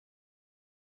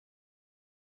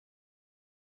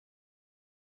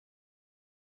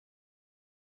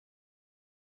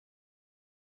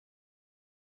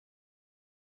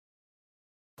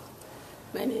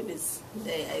My name is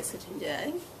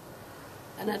Alumni,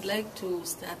 and I'd like to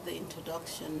start the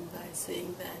introduction by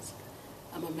saying that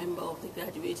I'm a member of the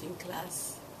graduating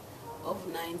class of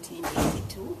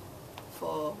 1982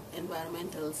 for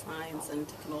Environmental Science and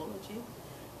Technology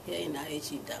here in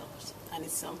IHE Delft, and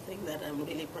it's something that I'm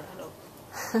really proud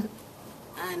of.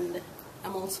 And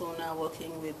I'm also now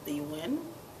working with the UN.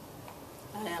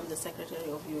 I am the Secretary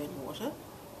of UN Water,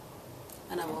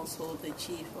 and I'm also the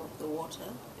Chief of the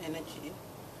Water, Energy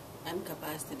and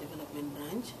Capacity Development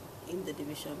Branch in the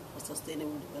Division for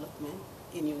Sustainable Development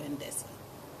in UNDESA.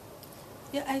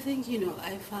 Yeah, I think,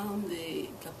 I found the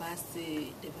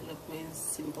Capacity Development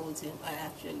Symposium, I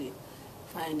actually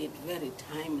find it very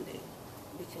timely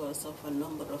because of a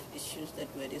number of issues that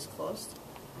were discussed.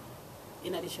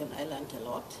 In addition, I learned a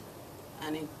lot,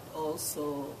 and it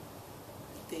also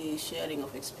the sharing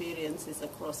of experiences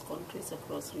across countries,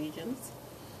 across regions,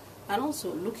 and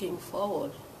also looking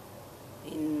forward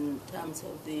in terms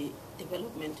of the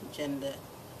development agenda,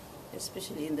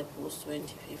 especially in the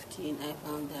post-2015, I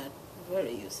found that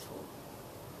very useful.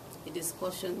 The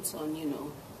discussions on,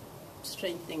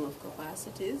 strengthening of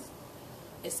capacities,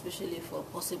 especially for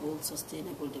possible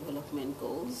sustainable development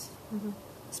goals,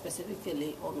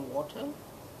 specifically on water,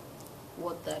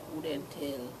 what that would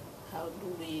entail, how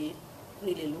do we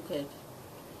really look at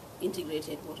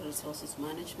integrated water resources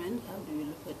management, how do we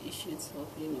look at issues of,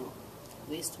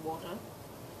 wastewater,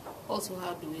 also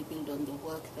how do we build on the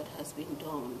work that has been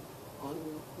done on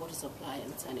water supply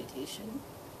and sanitation,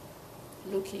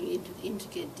 looking into the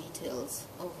intricate details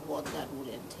of what that would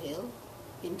entail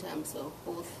in terms of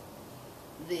both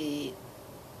the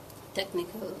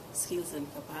technical skills and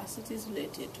capacities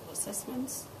related to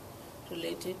assessments,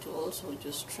 related to also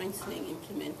just strengthening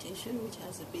implementation, which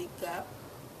has a big gap,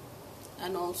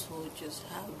 and also just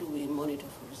how do we monitor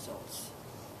for results.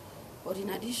 But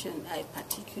in addition, I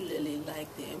particularly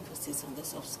like the emphasis on the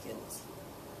soft skills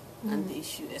and the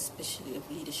issue especially of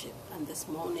leadership. And this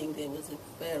morning there was a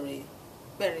very,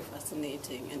 very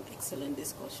fascinating and excellent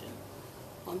discussion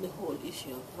on the whole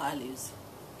issue of values,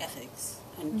 ethics,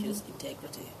 and just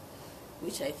integrity,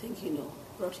 which I think,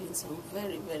 brought in some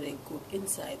very, very good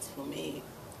insights for me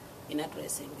in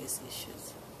addressing these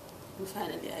issues. And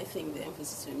finally, I think the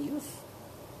emphasis on youth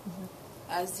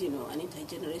as, an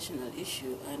intergenerational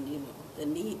issue and, the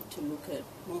need to look at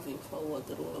moving forward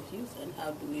the role of youth and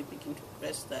how do we begin to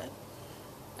address that,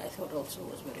 I thought also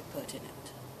was very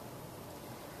pertinent.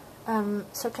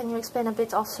 So can you explain a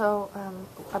bit also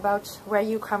about where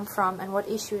you come from and what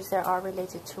issues there are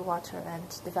related to water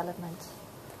and development?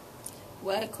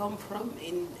 Where I come from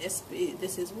in SP,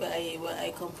 this is where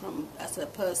I come from as a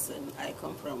person. I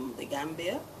come from the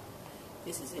Gambia.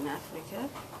 This is in Africa.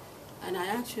 And I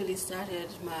actually started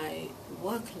my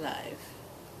work life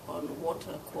on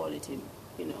water quality,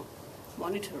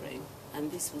 monitoring,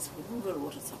 and this was for rural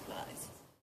water supplies.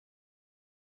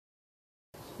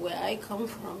 Where I come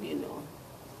from,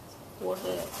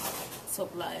 water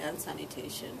supply and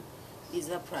sanitation is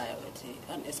a priority,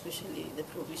 and especially the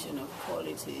provision of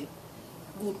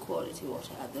good quality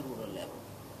water at the rural level,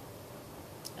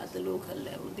 at the local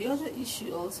level. The other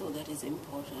issue also that is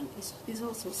important is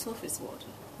also surface water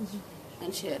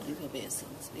and shared river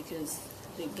basins, because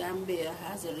the Gambia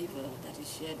has a river that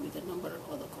is shared with a number of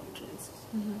other countries.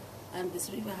 And this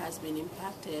river has been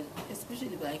impacted,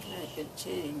 especially by climate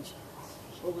change,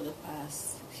 over the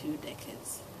past few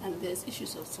decades. And there's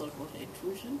issues of saltwater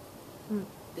intrusion.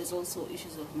 There's also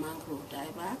issues of mangrove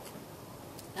dieback.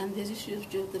 And there's issues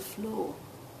of the flow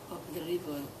of the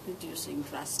river reducing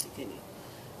drastically.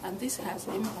 And this has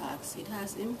impacts. It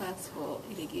has impacts for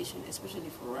irrigation, especially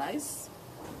for rice.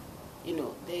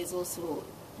 There's also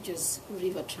just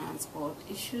river transport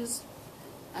issues.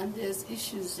 And there's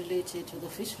issues related to the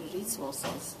fishery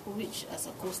resources, which as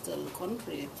a coastal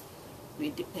country,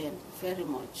 we depend very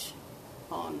much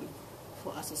on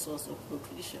as a source of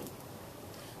nutrition.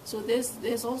 So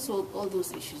there's also all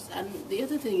those issues. And the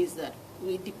other thing is that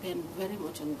we depend very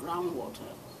much on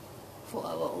groundwater for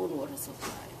our own water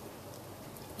supply.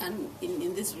 And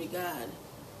in this regard,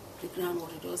 the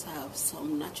groundwater does have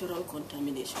some natural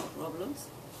contamination problems,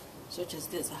 such as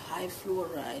there's a high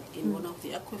fluoride in one of the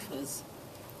aquifers,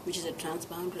 which is a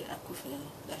transboundary aquifer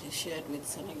that is shared with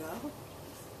Senegal.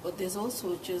 But there's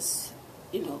also just,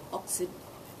 the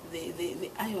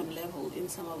iron level in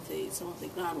some of the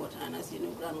groundwater, and as you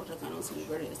know, groundwater can also be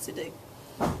very acidic.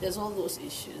 There's all those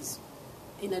issues.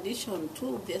 In addition,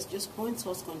 too, there's just point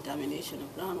source contamination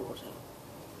of groundwater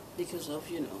because of,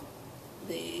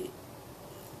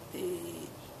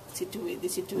 the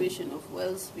situation of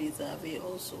wells vis-a-vis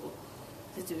also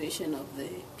situation of the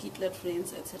peat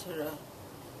latrines, etc.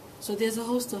 So there's a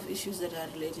host of issues that are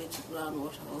related to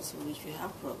groundwater also, which we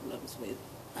have problems with.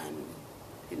 And,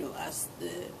 you know, as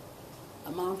the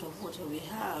amount of water we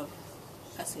have,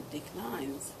 as it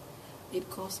declines, it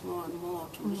costs more and more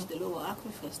to reach the lower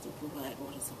aquifers to provide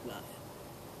water supply.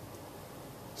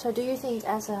 So do you think,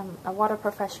 as a water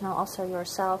professional, also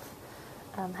yourself,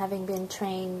 having been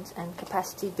trained and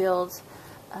capacity built,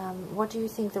 what do you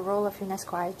think the role of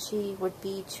UNESCO-IHE would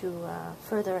be to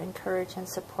further encourage and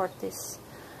support this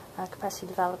capacity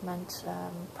development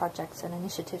projects and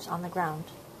initiatives on the ground?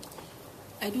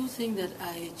 I do think that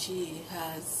IHE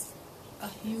has a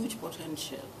huge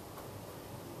potential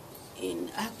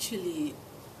in actually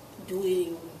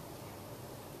doing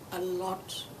a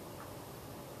lot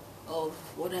of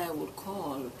what I would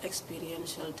call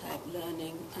experiential type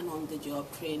learning and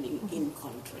on-the-job training in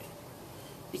country.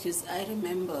 Because I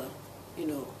remember, you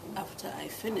know, after I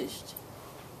finished,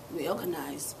 we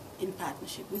organized in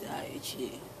partnership with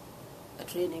IHE a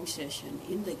training session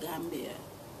in the Gambia,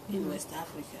 in West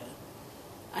Africa.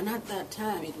 And at that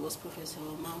time, it was Professor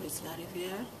Maurice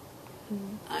Lariviere,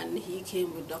 and he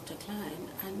came with Dr. Klein,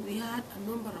 and we had a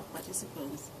number of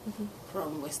participants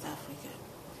from West Africa.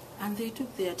 And they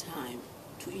took their time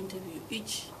to interview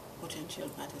each potential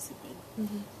participant.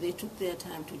 They took their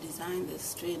time to design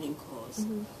this training course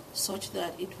such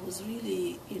that it was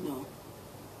really, you know,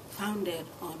 founded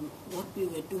on what we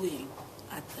were doing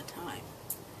at the time.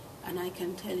 And I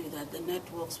can tell you that the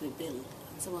networks we built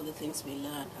and some of the things we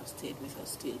learned have stayed with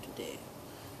us still today.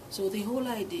 So the whole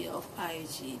idea of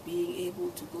IHE being able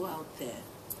to go out there,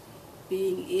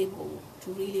 being able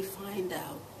to really find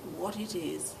out what it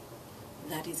is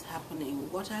that is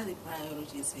happening, what are the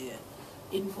priorities here,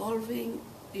 involving,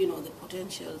 you know, the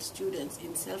potential students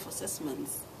in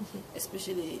self-assessments,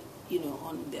 especially, you know,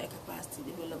 on their capacity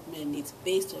development needs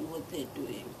based on what they're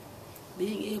doing,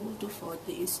 being able to forge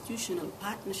the institutional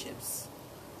partnerships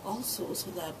also so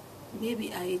that maybe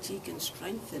IHE can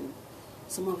strengthen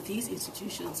some of these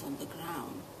institutions on the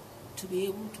ground to be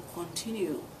able to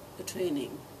continue the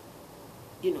training,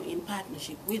 you know, in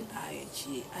partnership with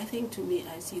IHE. I think, to me,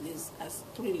 I see this as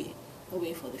really a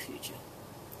way for the future.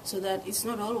 So that it's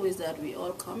not always that we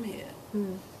all come here,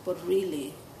 but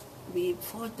really we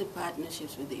forge the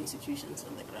partnerships with the institutions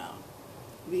on the ground.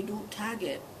 We do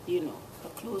target, you know, a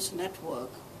close network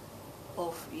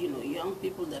of, you know, young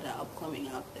people that are upcoming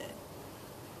out there.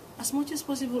 As much as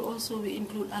possible, also we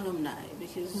include alumni,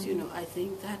 because, you know, I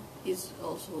think that is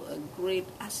also a great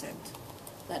asset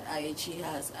that IHE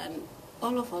has. And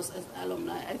all of us as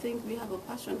alumni, I think we have a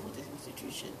passion for this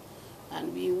institution,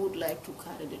 and we would like to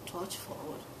carry the torch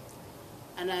forward.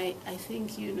 And I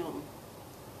think, you know,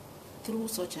 through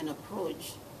such an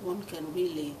approach, one can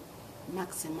really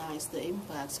maximize the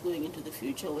impacts going into the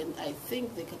future, when I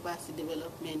think the capacity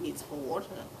development needs for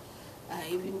water are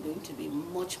even going to be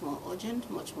much more urgent,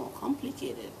 much more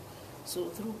complicated. So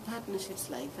through partnerships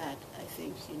like that, I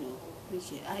think, you know,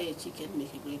 IHE can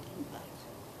make a great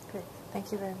impact. Great.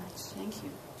 Thank you very much. Thank you.